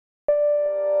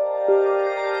Hey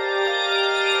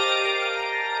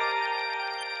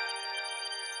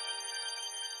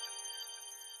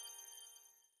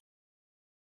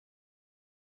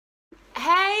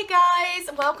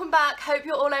guys, welcome back. Hope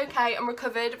you're all okay and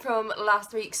recovered from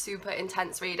last week's super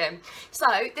intense reading. So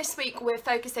this week we're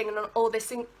focusing on all the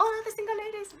single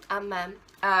ladies and men,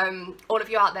 all of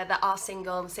you out there that are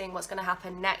single, seeing what's going to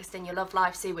happen next in your love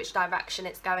life, see which direction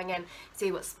it's going in,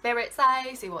 see what spirits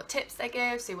say, see what tips they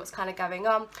give, see what's kind of going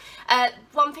on.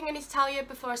 One thing I need to tell you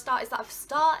before I start is that I've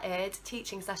started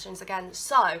teaching sessions again.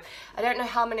 So I don't know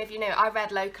how many of you know, I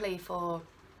read locally for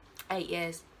 8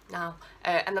 years now,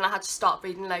 and then I had to stop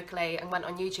reading locally and went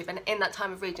on YouTube, and in that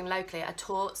time of reading locally I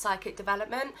taught psychic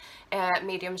development,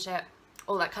 mediumship,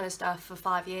 all that kind of stuff for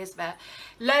 5 years of it.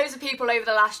 Loads of people over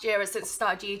the last year since I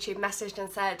started YouTube messaged and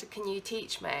said, can you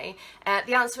teach me?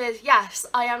 The answer is yes,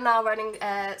 I am now running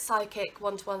psychic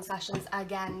one-to-one sessions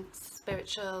again,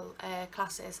 spiritual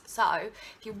classes. So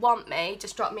if you want me,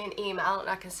 just drop me an email and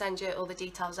I can send you all the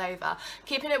details over.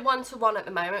 Keeping it one-to-one at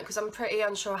the moment because I'm pretty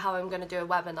unsure how I'm going to do a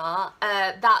webinar.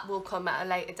 That will come at a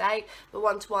later date, but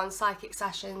one-to-one psychic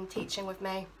session teaching with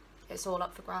me, it's all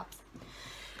up for grabs.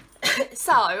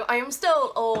 So I am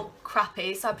still all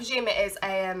crappy, so I presume it is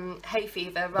a hay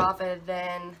fever rather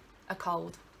than a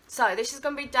cold. So this is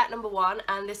going to be deck number 1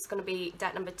 and this is going to be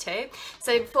deck number 2.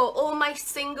 So for all my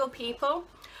single people,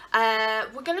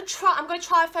 I'm going to try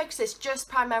and focus this just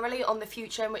primarily on the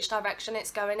future and which direction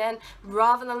it's going in,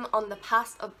 rather than on the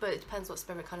past, but it depends what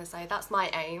spirit kind of say. That's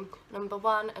my aim, number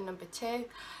 1 and number 2,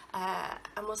 and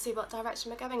we'll see what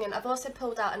direction we're going in. I've also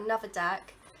pulled out another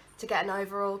deck to get an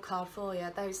overall card for you.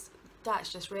 Those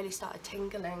decks just really started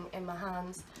tingling in my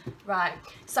hands. Right,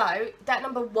 so deck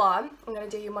number 1, I'm going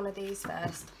to do you one of these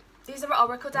first. These are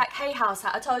Oracle deck. Hay House,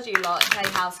 I told you lot, Hay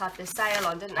House had this sale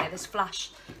on, didn't they? This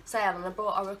flash sale, and I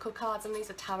brought Oracle cards, and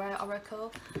these are Tarot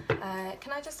Oracle.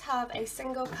 Can I just have a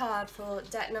single card for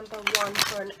deck number 1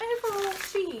 for an overall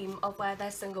theme of where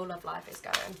their single love life is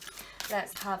going?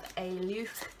 Let's have a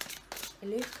Luke. A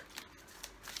Luke?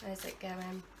 Where's it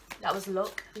going? That was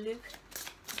Luke.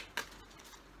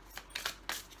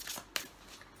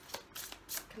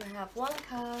 Can I have one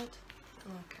card?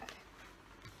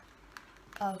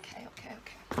 Okay.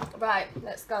 Right,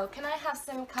 let's go. Can I have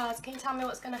some cards? Can you tell me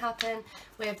what's going to happen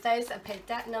with those that picked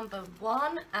deck number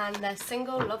 1 and their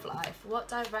single love life? What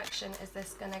direction is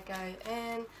this going to go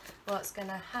in? What's going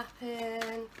to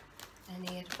happen?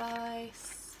 Any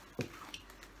advice?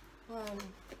 1,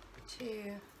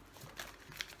 2,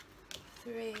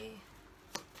 3,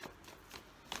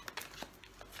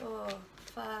 4,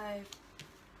 5,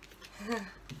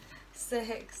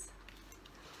 6.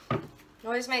 It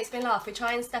always makes me laugh. We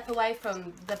try and step away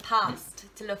from the past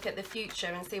to look at the future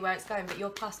and see where it's going, but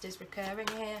your past is recurring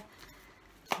here.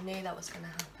 I knew that was going to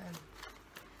happen.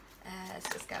 Let's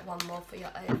just get one more for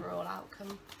your overall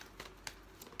outcome.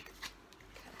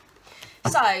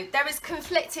 So there is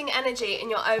conflicting energy in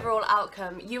your overall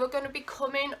outcome. You are going to be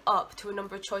coming up to a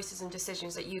number of choices and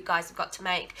decisions that you guys have got to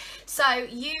make. So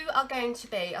you are going to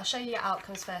be, I'll show you your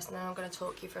outcomes first and then I'm going to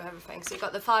talk you through everything. So you've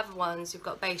got the 5 of Wands, you've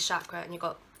got base chakra, and you've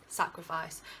got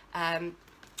sacrifice,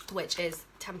 which is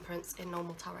temperance in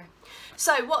normal tarot.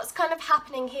 So what's kind of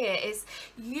happening here is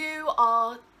you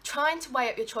are trying to weigh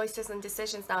up your choices and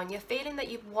decisions now, and you're feeling that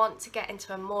you want to get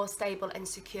into a more stable and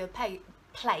secure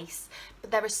place, but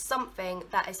there is something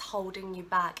that is holding you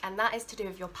back, and that is to do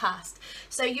with your past.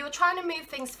 So you are trying to move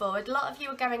things forward. A lot of you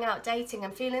are going out dating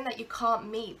and feeling that you can't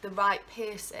meet the right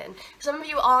person. Some of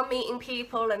you are meeting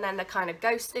people and then they're kind of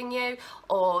ghosting you,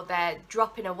 or they're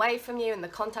dropping away from you and the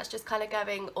contact's just kind of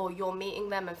going, or you're meeting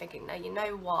them and thinking, no, you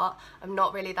know what, I'm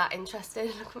not really that interested.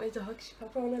 Look at my dog, she's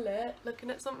probably on alert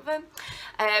looking at something.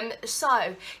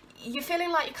 So you're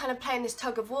feeling like you're kind of playing this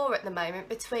tug of war at the moment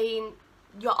between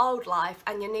your old life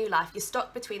and your new life. You're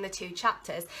stuck between the 2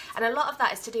 chapters, and a lot of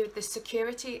that is to do with the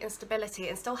security and stability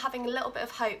and still having a little bit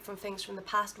of hope from things from the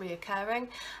past reoccurring.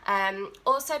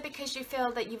 Also because you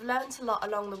feel that you've learned a lot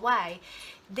along the way.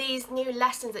 These new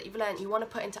lessons that you've learned, you want to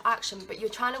put into action, but you're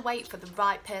trying to wait for the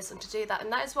right person to do that,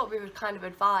 and that is what we would kind of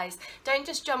advise. Don't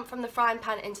just jump from the frying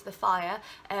pan into the fire,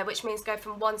 which means go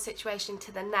from one situation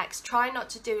to the next. Try not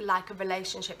to do like a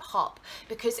relationship hop,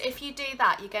 because if you do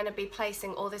that, you're going to be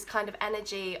placing all this kind of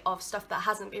energy of stuff that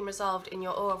hasn't been resolved in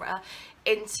your aura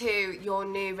into your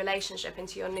new relationship,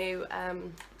 into your new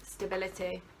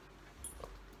stability.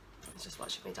 just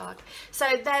watching my dog. So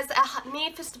there's a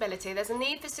need for stability, there's a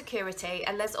need for security,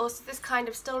 and there's also this kind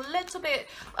of still a little bit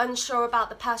unsure about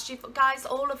the past. You guys,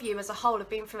 all of you as a whole, have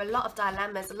been through a lot of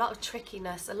dilemmas, a lot of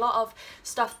trickiness, a lot of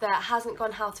stuff that hasn't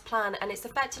gone how to plan, and it's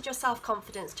affected your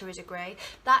self-confidence to a degree.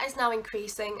 That is now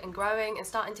increasing and growing and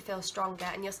starting to feel stronger,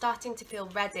 and you're starting to feel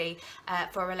ready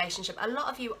for a relationship. A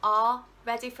lot of you are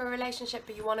ready for a relationship,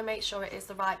 but you want to make sure it is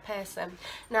the right person.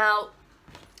 Now,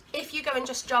 if you go and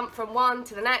just jump from one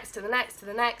to the next, to the next, to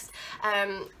the next,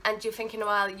 and you're thinking,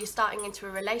 well, you're starting into a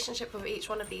relationship with each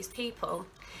one of these people,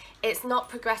 it's not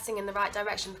progressing in the right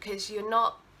direction because you're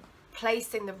not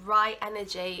placing the right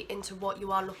energy into what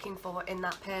you are looking for in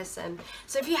that person.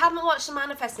 So if you haven't watched the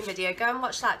manifesting video, go and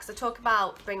watch that, because I talk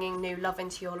about bringing new love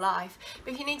into your life.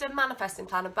 But if you need a manifesting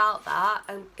plan about that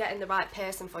and getting the right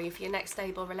person for you for your next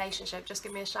stable relationship, just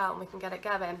give me a shout and we can get it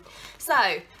going.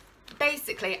 So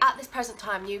basically, at this present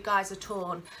time, you guys are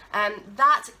torn, and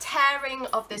that tearing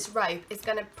of this rope is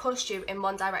going to push you in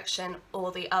one direction or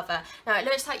the other. Now, it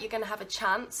looks like you're going to have a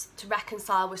chance to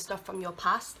reconcile with stuff from your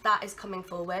past. That is coming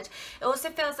forward. It also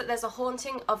feels that there's a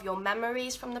haunting of your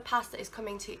memories from the past that is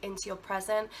coming into your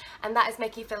present, and that is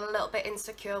making you feel a little bit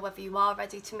insecure whether you are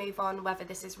ready to move on, whether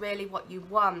this is really what you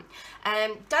want.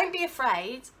 Don't be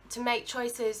afraid to make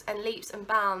choices and leaps and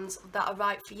bounds that are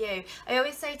right for you. I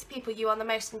always say to people, you are the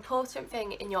most important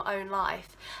thing in your own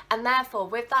life, and therefore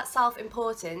with that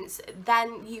self-importance,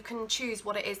 then you can choose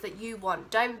what it is that you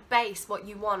want. Don't base what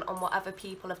you want on what other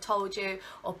people have told you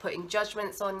or putting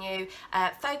judgments on you.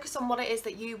 Focus on what it is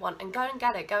that you want and go and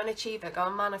get it, go and achieve it, go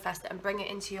and manifest it and bring it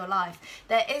into your life.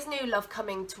 There is new love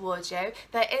coming towards you.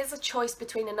 There is a choice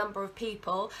between a number of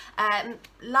people.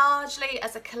 Largely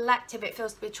as a collective, it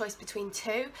feels to be a choice between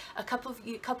two. A couple of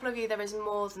you, there is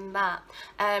more than that.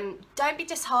 Don't be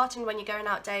disheartened when you're going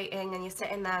out dating and you're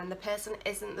sitting there and the person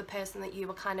isn't the person that you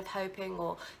were kind of hoping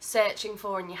or searching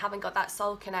for, and you haven't got that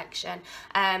soul connection.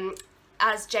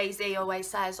 As Jay-Z always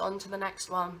says, on to the next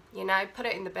one, you know, put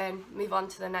it in the bin, move on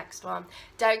to the next one.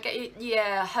 Don't get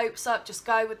your hopes up, just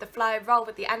go with the flow, roll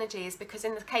with the energies, because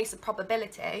in the case of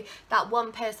probability, that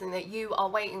one person that you are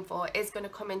waiting for is going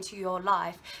to come into your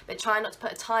life. But try not to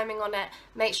put a timing on it.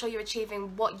 Make sure you're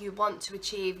achieving what you want to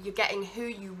achieve. You're getting who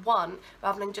you want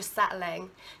rather than just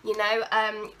settling. You know,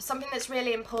 something that's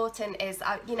really important is,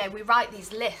 you know, we write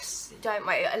these lists, don't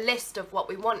we? A list of what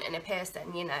we want in a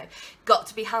person, you know. Got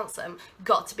to be handsome,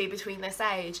 got to be between this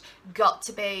age, got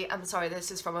to be, I'm sorry,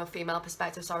 this is from a female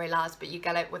perspective, sorry lads, but you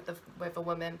get it with a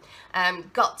woman.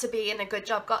 Got to be in a good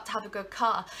job, got to have a good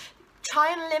car.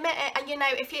 Try and limit it, and you know,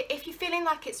 if you're feeling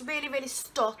like it's really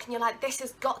stuck and you're like, this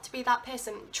has got to be that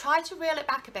person, try to reel it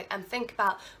back a bit and think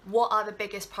about what are the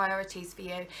biggest priorities for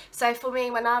you. So for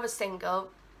me, when I was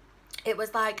single, it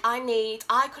was like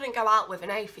I couldn't go out with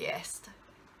an atheist,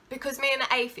 because me and an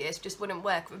atheist just wouldn't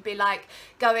work. It would be like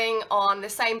going on the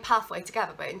same pathway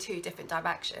together but in two different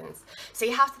directions. So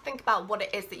you have to think about what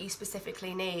it is that you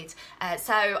specifically need.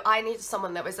 So I needed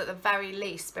someone that was at the very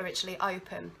least spiritually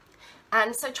open.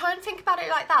 And so try and think about it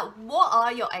like that. What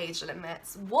are your age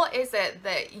limits? What is it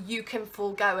that you can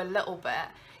forego a little bit?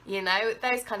 You know,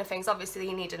 those kind of things. Obviously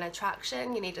you need an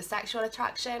attraction, you need a sexual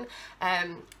attraction,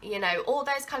 you know, all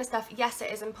those kind of stuff. Yes,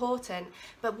 it is important,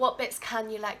 but what bits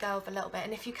can you let go of a little bit?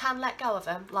 And if you can let go of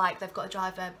them, like they've got to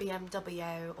drive a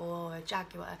BMW or a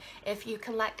Jaguar, if you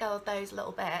can let go of those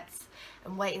little bits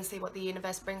and wait and see what the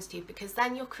universe brings to you, because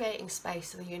then you're creating space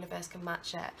so the universe can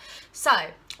match it. So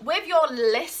with your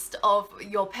list of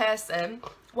your person,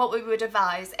 what we would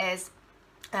advise is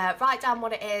write down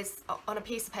what it is on a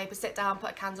piece of paper, sit down, put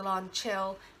a candle on,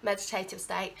 chill, meditative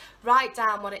state. Write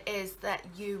down what it is that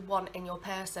you want in your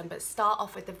person, but start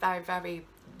off with the very,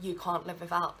 you can't live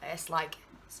without this, like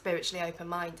spiritually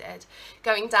open-minded.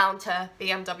 Going down to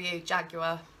BMW,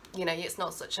 Jaguar, you know, it's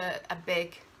not such a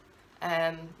big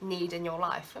need in your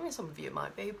life. I mean, some of you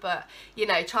might be, but you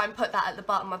know, try and put that at the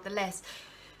bottom of the list.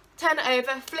 Turn it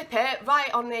over, flip it,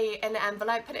 write on in the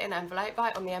envelope, put it in an envelope,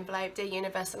 write on the envelope, dear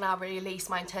universe, and I'll release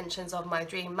my intentions of my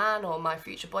dream man or my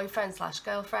future boyfriend /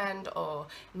 girlfriend or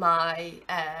my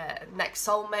next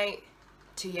soulmate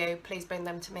to you. Please bring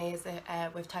them to me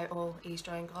with total ease,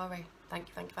 joy and glory.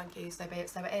 Thank you, so be it,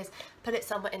 so it is. Put it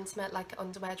somewhere intimate, like an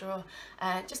underwear drawer.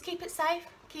 Just keep it safe,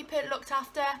 keep it looked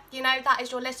after. You know, that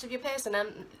is your list of your person,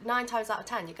 and 9 times out of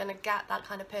 10 you're going to get that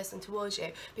kind of person towards you.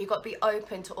 But you've got to be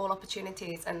open to all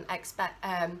opportunities and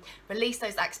release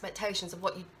those expectations of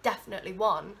what you definitely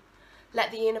want.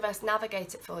 Let the universe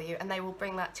navigate it for you, and they will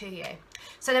bring that to you.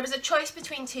 So there was a choice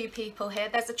between two people here.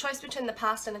 There's a choice between the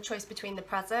past and a choice between the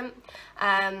present.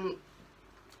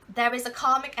 there is a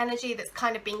karmic energy that's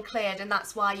kind of been cleared, and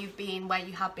that's why you've been where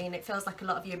you have been. It feels like a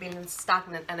lot of you have been in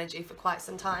stagnant energy for quite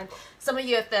some time. Some of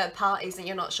you are third parties and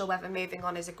you're not sure whether moving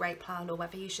on is a great plan or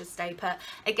whether you should stay put.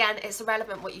 Again, it's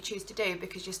irrelevant what you choose to do,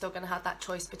 because you're still going to have that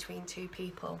choice between two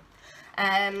people.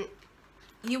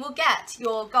 You will get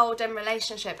your golden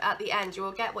relationship at the end. You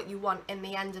will get what you want in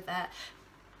the end of it.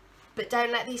 But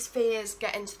don't let these fears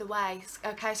get into the way,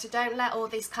 okay? So don't let all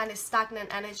this kind of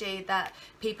stagnant energy that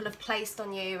people have placed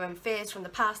on you, and fears from the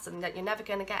past, and that you're never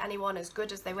going to get anyone as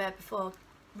good as they were before,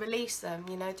 release them.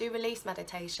 You know, do release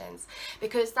meditations,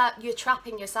 because that you're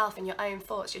trapping yourself in your own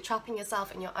thoughts, you're trapping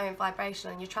yourself in your own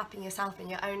vibration, and you're trapping yourself in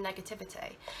your own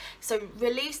negativity. So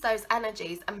release those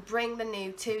energies and bring the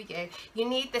new to you. You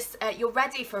need this, you're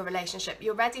ready for a relationship,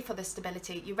 you're ready for the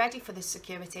stability, you're ready for the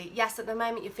security. Yes, at the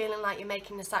moment you're feeling like you're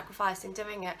making a sacrifice in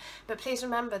doing it, but please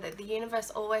remember that the universe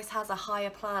always has a higher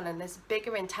plan, and there's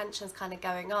bigger intentions kind of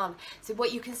going on. So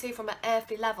what you can see from an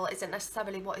earthly level isn't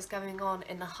necessarily what is going on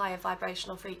in the higher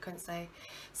vibrational frequency.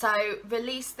 So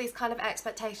release these kind of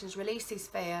expectations, release these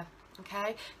fear.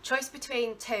 Okay, choice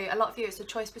between two. A lot of you, it's a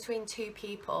choice between two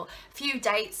people. Few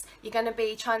dates. You're going to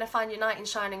be trying to find your knight in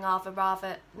shining armor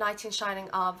rather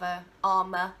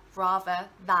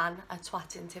than a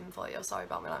twat in tinfoil. Sorry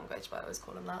about my language, but I always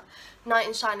call them that. Knight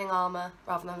in shining armor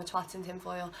rather than a twat in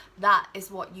tinfoil. That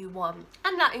is what you want,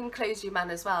 and that includes you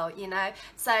men as well. You know,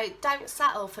 so don't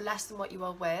settle for less than what you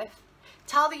are worth.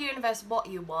 Tell the universe what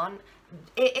you want.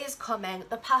 It is coming.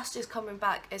 The past is coming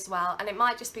back as well, and it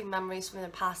might just be memories from the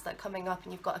past that are coming up,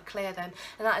 and you've got to clear them,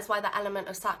 and that is why the element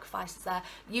of sacrifice is there.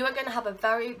 You are going to have a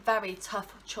very, very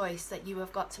tough choice that you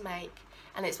have got to make,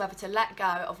 and it's whether to let go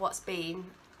of what's been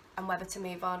and whether to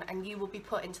move on, and you will be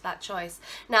put into that choice.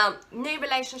 Now, new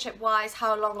relationship wise,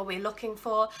 how long are we looking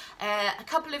for? A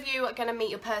couple of you are going to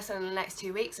meet your person in the next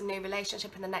 2 weeks, a new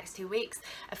relationship in the next 2 weeks.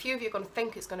 A few of you are going to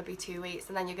think it's going to be 2 weeks,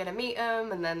 and then you're going to meet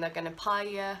them, and then they're going to pie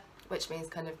you, which means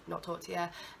kind of not talk to you,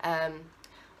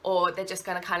 or they're just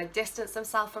going to kind of distance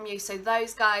themselves from you. So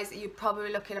those guys, you're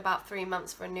probably looking about 3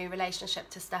 months for a new relationship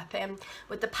to step in.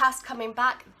 With the past coming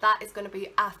back, that is going to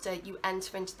be after you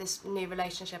enter into this new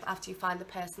relationship, after you find the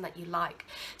person that you like.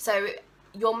 So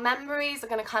your memories are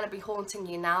going to kind of be haunting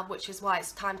you now, which is why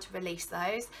it's time to release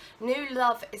those. New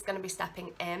love is going to be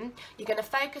stepping in. You're going to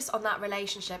focus on that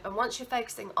relationship, and once you're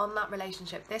focusing on that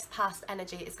relationship, this past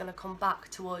energy is going to come back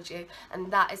towards you,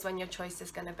 and that is when your choice is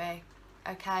going to be.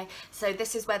 Okay, so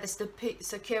this is where the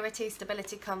security,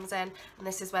 stability comes in, and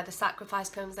this is where the sacrifice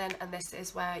comes in, and this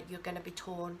is where you're going to be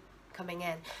torn coming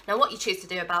in. Now, what you choose to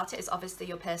do about it is obviously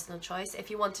your personal choice.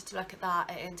 If you wanted to look at that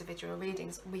at individual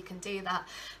readings, we can do that,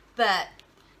 but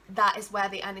that is where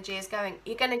the energy is going.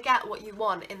 You're going to get what you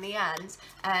want in the end.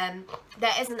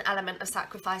 There is an element of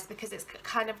sacrifice, because it's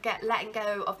kind of letting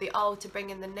go of the old to bring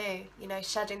in the new, you know,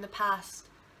 shedding the past,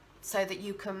 so that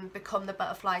you can become the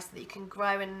butterfly, so that you can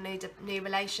grow in a new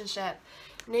relationship,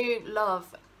 new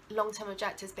love, long-term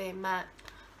objectives being met.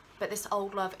 But this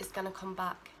old love is going to come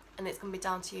back, and it's going to be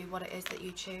down to you what it is that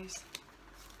you choose.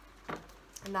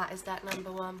 And that is deck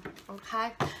number 1.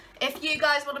 Okay, if you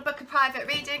guys want to book a private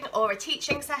reading or a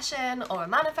teaching session or a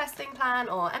manifesting plan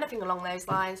or anything along those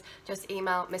lines, just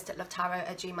email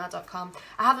mysticlovetarot@gmail.com.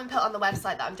 I haven't put on the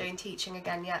website that I'm doing teaching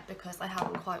again yet, because I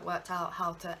haven't quite worked out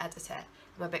how to edit it.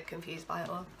 I'm a bit confused by it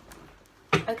all.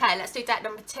 Okay, let's do deck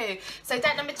number 2. So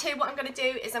deck number 2, what I'm going to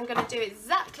do is I'm going to do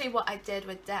exactly what I did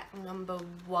with deck number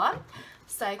 1.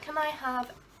 So can I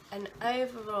have an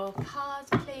overall card,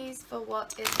 please, for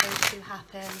what is going to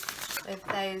happen with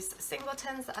those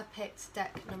singletons that I picked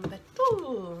deck number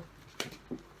 2.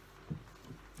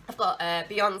 I've got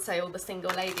Beyonce, all the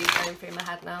single ladies going through my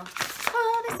head now.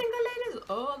 Oh, the single ladies,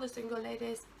 oh, the single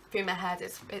ladies. Through my head,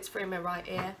 it's through my right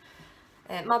ear.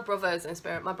 My brother's in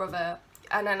spirit. My brother,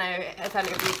 I don't know if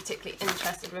any of you are particularly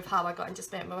interested with how I got into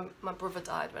spirit. My brother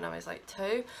died when I was like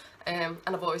 2, and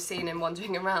I've always seen him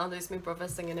wandering around. There's my brother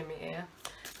singing in my ear.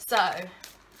 So,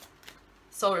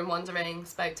 saw him wandering,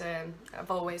 spoke to him.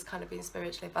 I've always kind of been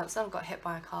spiritually advanced. I got hit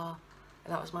by a car,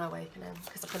 and that was my awakening,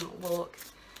 because I couldn't walk.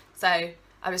 So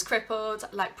I was crippled,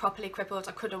 like properly crippled.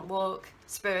 I couldn't walk.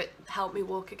 Spirit helped me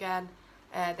walk again.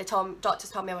 Doctors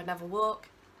told me I would never walk,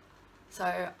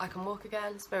 so I can walk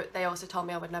again. Spirit, they also told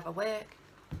me I would never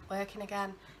working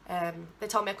again. They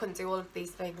told me I couldn't do all of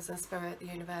these things, and Spirit, the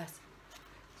universe,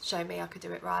 showed me I could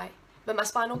do it right. But my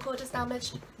spinal cord is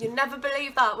damaged. You'd never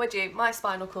believe that, would you? My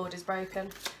spinal cord is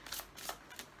broken.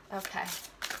 Okay.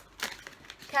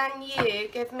 Can you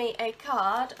give me a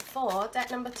card for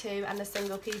deck number 2 and the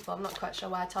single people? I'm not quite sure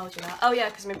why I told you that. Oh yeah,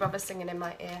 because my brother's singing in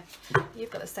my ear. You've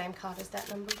got the same card as deck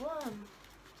number 1.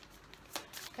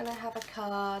 Can I have a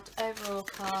card, overall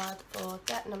card for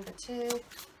deck number 2?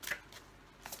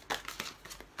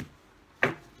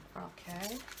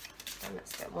 Okay, and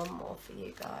let's get one more for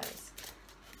you guys.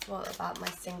 What about my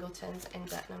singletons in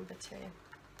deck number 2?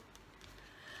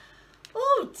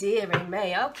 Oh dearie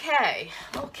me, okay,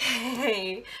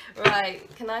 right,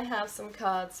 can I have some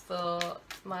cards for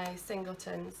my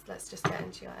singletons? Let's just get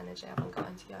into your energy. I haven't got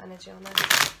into your energy on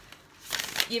that.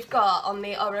 You've got, on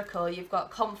the oracle, you've got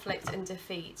conflict and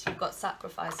defeat, you've got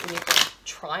sacrifice, and you've got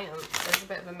triumph. There's a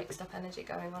bit of a mixed up energy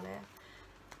going on here.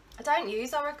 I don't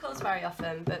use oracles very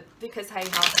often, but because Hay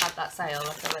House had that sale,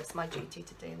 I feel it's my duty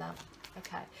to do that.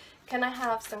 Okay, can I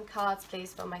have some cards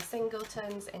please for my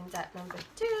singletons in deck number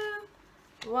 2?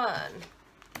 1,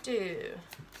 2.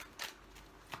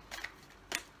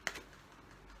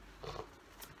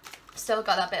 Still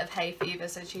got that bit of hay fever,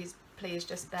 so please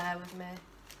just bear with me.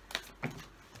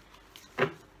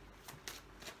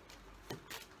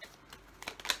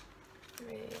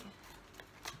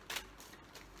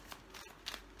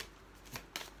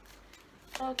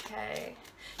 Okay,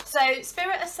 so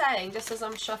Spirit are saying, just as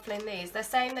I'm shuffling these, they're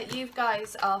saying that you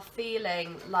guys are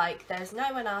feeling like there's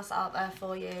no one else out there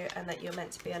for you and that you're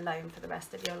meant to be alone for the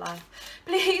rest of your life.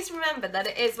 Please remember that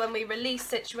it is when we release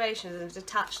situations and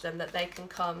detach them that they can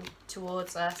come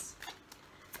towards us.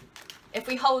 If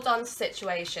we hold on to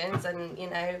situations and, you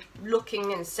know,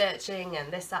 looking and searching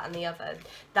and this, that and the other,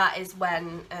 that is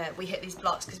when we hit these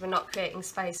blocks, because we're not creating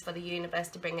space for the universe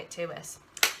to bring it to us.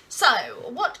 So,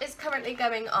 what is currently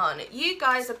going on? You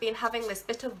guys have been having this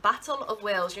bit of battle of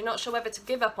wills. You're not sure whether to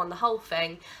give up on the whole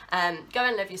thing, go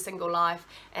and live your single life,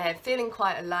 feeling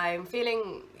quite alone,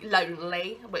 feeling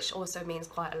lonely, which also means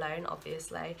quite alone,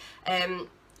 obviously.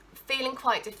 Feeling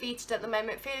quite defeated at the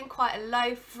moment, feeling quite a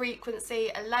low frequency,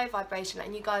 a low vibration,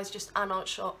 and you guys just are not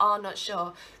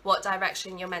sure what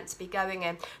direction you're meant to be going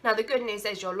in. Now the good news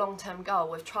is your long-term goal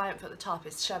with triumph at the top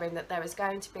is showing that there is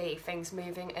going to be things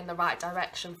moving in the right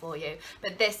direction for you,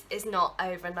 but this is not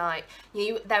overnight.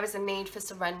 There is a need for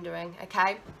surrendering,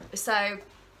 okay? So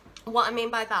what I mean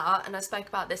by that, and I spoke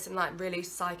about this in like really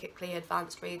psychically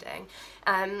advanced reading,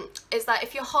 is that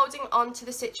if you're holding on to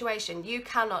the situation, you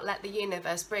cannot let the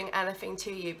universe bring anything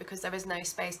to you because there is no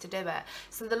space to do it.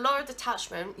 So the law of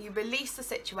detachment, you release the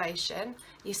situation,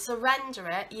 you surrender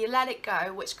it, you let it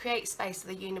go, which creates space so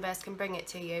the universe can bring it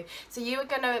to you. So you are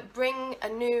going to bring a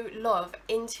new love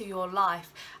into your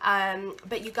life,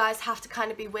 but you guys have to kind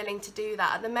of be willing to do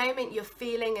that. At the moment you're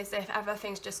feeling as if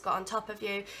everything's just got on top of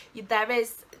you. There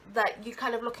is that you're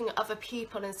kind of looking at other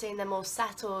people and seeing them all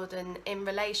settled and in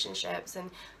relationships and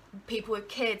people with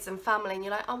kids and family, and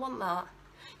you're like, I want that.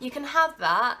 You can have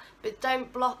that, but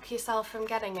don't block yourself from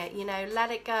getting it, you know,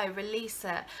 let it go, release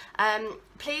it.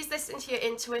 Please listen to your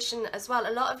intuition as well.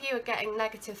 A lot of you are getting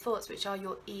negative thoughts, which are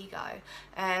your ego,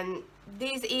 and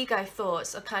these ego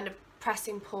thoughts are kind of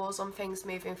pressing pause on things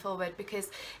moving forward,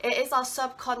 because it is our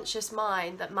subconscious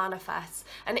mind that manifests,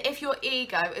 and if your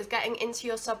ego is getting into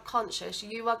your subconscious,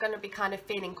 you are going to be kind of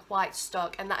feeling quite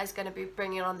stuck, and that is going to be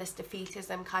bringing on this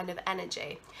defeatism kind of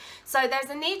energy. So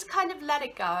there's a need to kind of let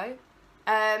it go,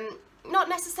 not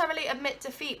necessarily admit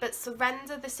defeat, but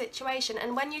surrender the situation.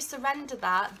 And when you surrender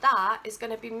that, that is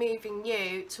going to be moving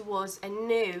you towards a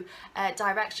new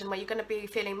direction where you're going to be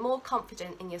feeling more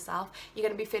confident in yourself, you're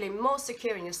going to be feeling more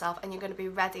secure in yourself, and you're going to be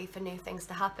ready for new things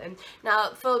to happen.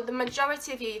 Now for the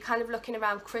majority of you, you're kind of looking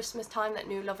around Christmas time that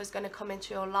new love is going to come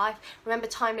into your life. Remember,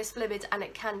 time is fluid and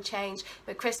it can change,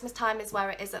 but Christmas time is where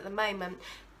it is at the moment.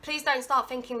 Please don't start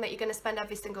thinking that you're going to spend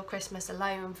every single Christmas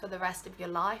alone for the rest of your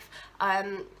life.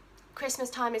 Christmas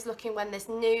time is looking when this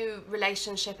new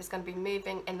relationship is going to be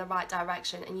moving in the right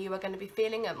direction, and you are going to be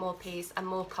feeling at more peace and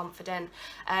more confident,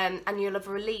 and you'll have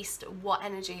released what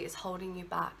energy is holding you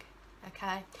back.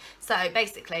 Okay, so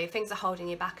basically things are holding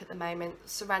you back at the moment,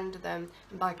 surrender them,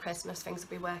 and by Christmas things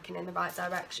will be working in the right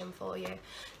direction for you.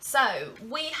 So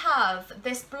we have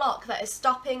this block that is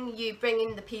stopping you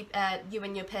bringing you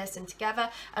and your person together.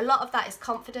 A lot of that is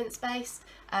confidence based,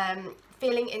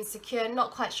 feeling insecure, not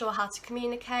quite sure how to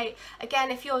communicate. Again,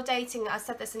 if you're dating, I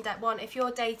said this in deck 1, if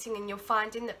you're dating and you're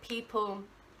finding that people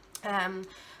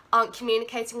aren't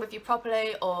communicating with you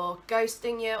properly, or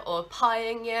ghosting you, or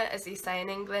pieing you, as you say in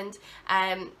England,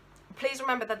 please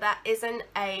remember that that isn't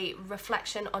a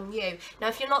reflection on you. Now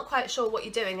if you're not quite sure what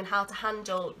you're doing and how to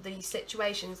handle these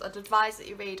situations, I'd advise that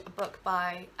you read a book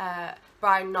by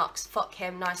Brian Knox, Fuck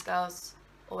Him, Nice Girls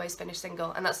always finish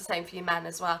single. And that's the same for you men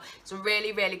as well. It's a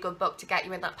really, really good book to get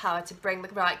you in that power, to bring the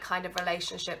right kind of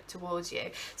relationship towards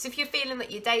you. So if you're feeling that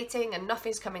you're dating and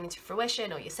nothing's coming into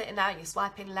fruition, or you're sitting there and you're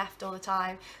swiping left all the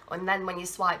time, and then when you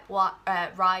swipe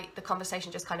right, the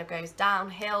conversation just kind of goes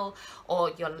downhill,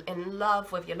 or you're in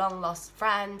love with your long lost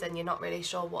friend and you're not really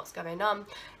sure what's going on,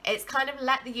 it's kind of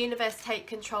let the universe take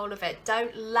control of it.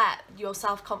 Don't let your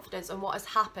self-confidence and what has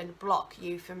happened block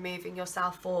you from moving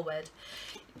yourself forward.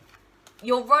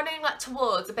 You're running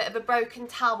towards a bit of a broken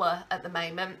tower at the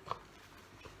moment.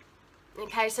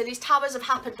 Okay, so these towers have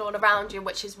happened all around you,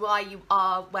 which is why you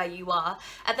are where you are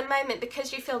at the moment,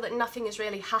 because you feel that nothing is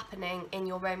really happening in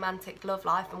your romantic love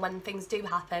life, and when things do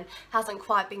happen, hasn't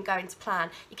quite been going to plan.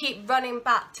 You keep running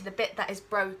back to the bit that is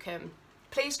broken.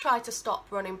 Please try to stop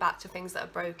running back to things that are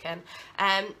broken.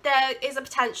 There is a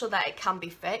potential that it can be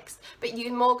fixed, but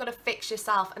you've more got to fix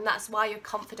yourself, and that's why your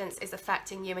confidence is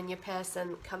affecting you and your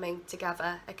person coming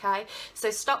together, okay?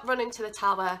 So stop running to the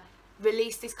tower,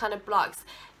 release these kind of blocks.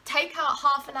 Take out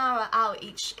half an hour out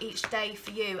each day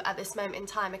for you at this moment in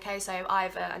time, okay? So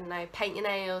either, I don't know, paint your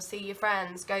nails, see your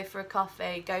friends, go for a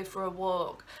coffee, go for a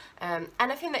walk,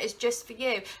 anything that is just for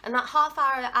you. And that half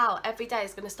hour out every day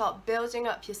is going to start building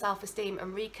up your self-esteem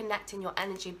and reconnecting your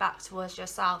energy back towards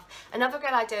yourself. Another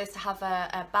good idea is to have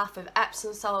a bath with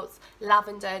Epsom salts,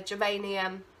 lavender,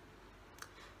 geranium,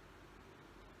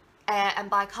 and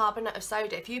bicarbonate of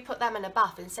soda. If you put them in a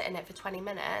bath and sit in it for 20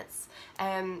 minutes,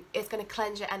 it's going to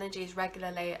cleanse your energies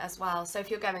regularly as well. So if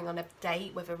you're going on a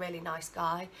date with a really nice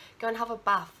guy, go and have a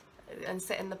bath and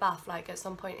sit in the bath like at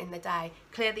some point in the day.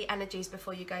 Clear the energies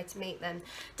before you go to meet them.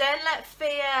 Don't let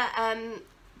fear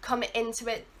come into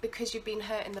it because you've been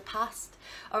hurt in the past.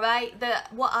 All right,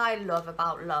 what I love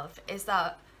about love is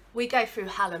that we go through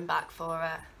hell and back for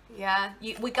it. Yeah,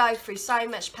 we go through so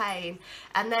much pain,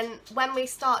 and then when we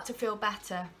start to feel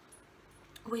better,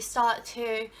 we start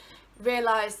to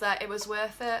realise that it was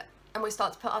worth it, and we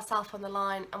start to put ourselves on the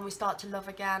line, and we start to love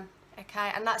again,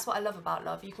 okay? And that's what I love about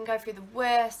love. You can go through the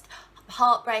worst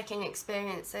heartbreaking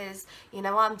experiences, you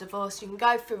know, I'm divorced, you can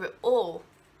go through it all,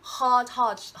 hard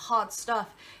stuff,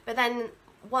 but then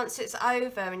once it's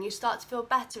over and you start to feel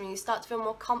better and you start to feel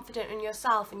more confident in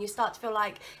yourself and you start to feel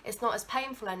like it's not as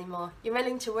painful anymore, you're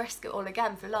willing to risk it all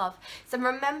again for love. So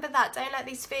remember that, don't let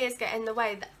these fears get in the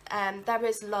way. There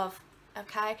is love,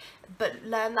 okay, but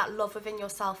learn that love within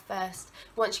yourself first.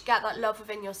 Once you get that love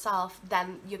within yourself,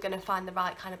 then you're going to find the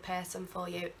right kind of person for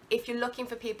you. If you're looking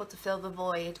for people to fill the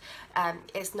void,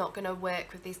 it's not going to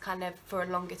work with these kind of for a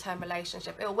longer term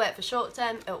relationship. It will work for short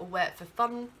term, it will work for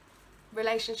fun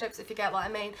relationships, if you get what I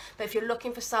mean. But if you're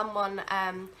looking for someone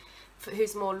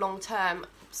who's more long term,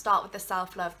 start with the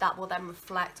self-love. That will then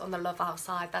reflect on the love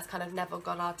outside. That's kind of Neville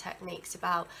Goddard techniques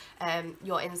about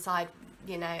your inside,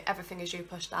 you know, everything is you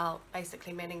pushed out,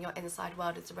 basically meaning your inside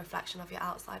world is a reflection of your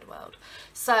outside world.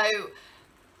 So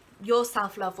your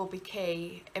self-love will be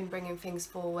key in bringing things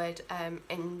forward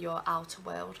in your outer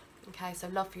world. Okay, so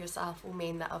love for yourself will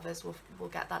mean that others will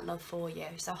get that love for you.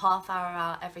 So half hour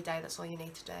out every day, that's all you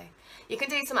need to do. You can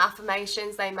do some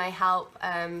affirmations, they may help,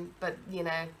 but you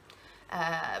know,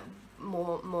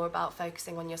 more about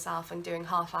focusing on yourself, and doing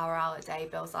half hour out a day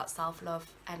builds that self-love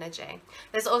energy.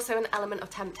 There's also an element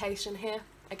of temptation here.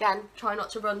 Again, try not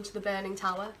to run to the burning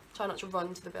tower. Try not to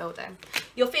run to the building.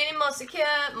 You're feeling more secure,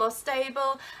 more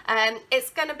stable, and it's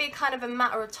going to be kind of a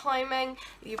matter of timing.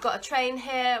 You've got a train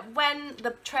here. When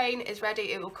the train is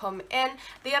ready, it will come in.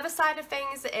 The other side of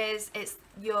things is it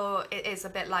is a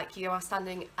bit like you are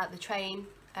standing at the train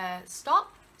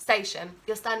station.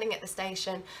 You're standing at the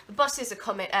station. The buses are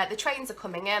coming. The trains are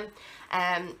coming in.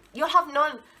 You'll have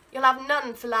none. You'll have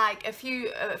none for like a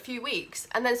few weeks,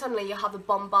 and then suddenly you'll have a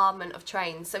bombardment of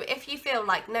trains. So if you feel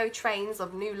like no trains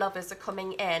of new lovers are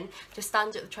coming in, just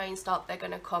stand at the train stop, they're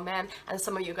going to come in, and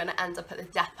some of you are going to end up at the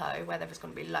depot where there's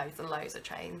going to be loads and loads of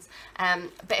trains.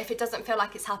 But if it doesn't feel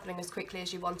like it's happening as quickly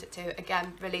as you want it to,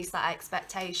 again, release that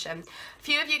expectation. A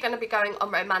few of you are going to be going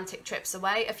on romantic trips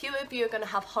away. A few of you are going to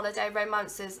have holiday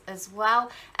romances as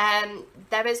well.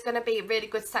 There is going to be really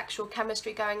good sexual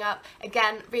chemistry going up.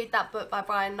 Again, read that book by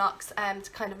Brian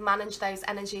to kind of manage those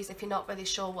energies if you're not really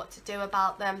sure what to do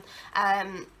about them.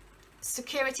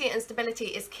 Security and stability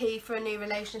is key for a new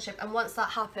relationship, and once that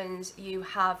happens, you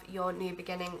have your new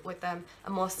beginning with them, a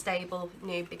more stable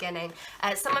new beginning.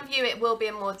 Some of you, it will be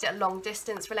a more long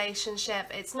distance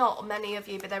relationship. It's not many of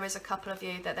you, but there is a couple of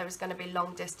you that there is going to be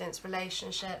long distance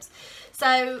relationships.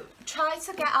 So try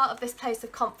to get out of this place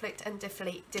of conflict and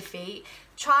defeat.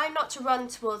 Try not to run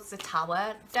towards the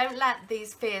tower. Don't let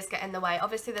these fears get in the way.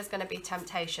 Obviously there's going to be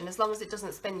temptation. As long as it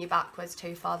doesn't spin you backwards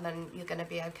too far, then you're going to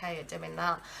be okay at doing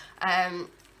that.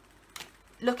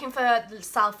 looking for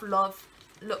self-love.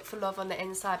 Look for love on the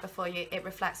inside before it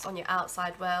reflects on your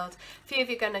outside world. A few of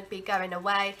you are going to be going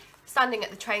away, standing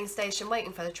at the train station,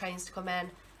 waiting for the trains to come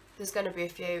in. There's going to be a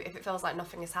few. If it feels like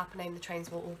nothing is happening, the trains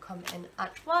will all come in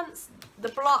at once. The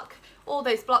block, all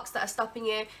those blocks that are stopping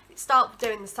you, start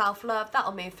doing the self-love.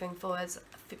 That'll move things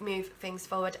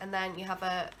forward, and then you have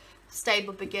a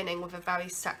stable beginning with a very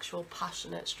sexual,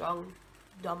 passionate, strong,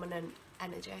 dominant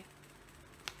energy.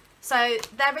 So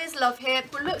there is love here.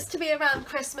 It looks to be around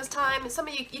Christmas time. Some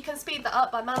of you can speed that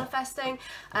up by manifesting.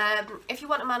 If you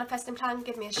want a manifesting plan,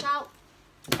 give me a shout.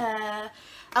 I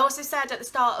also said at the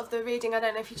start of the reading, I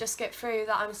don't know if you just skipped through,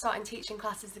 that I'm starting teaching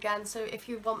classes again. So if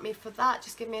you want me for that,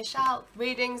 just give me a shout.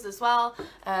 Readings as well,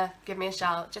 give me a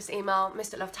shout. Just email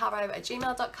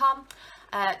mysticlovetarot@gmail.com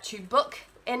to book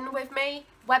in with me.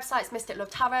 Website's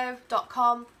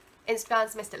mysticlovetarot.com.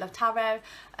 Instagram's mysticlovetarot.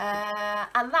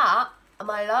 And that,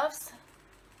 my loves,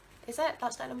 is it?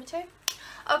 That's day number 2.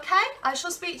 Okay, I shall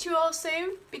speak to you all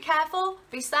soon. Be careful,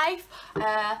 be safe.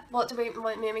 What do me and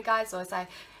my guys always say?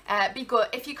 Be good.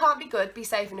 If you can't be good, be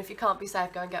safe. And if you can't be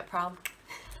safe, go and get prom.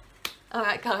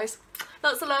 Alright guys,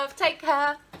 lots of love. Take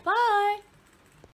care. Bye.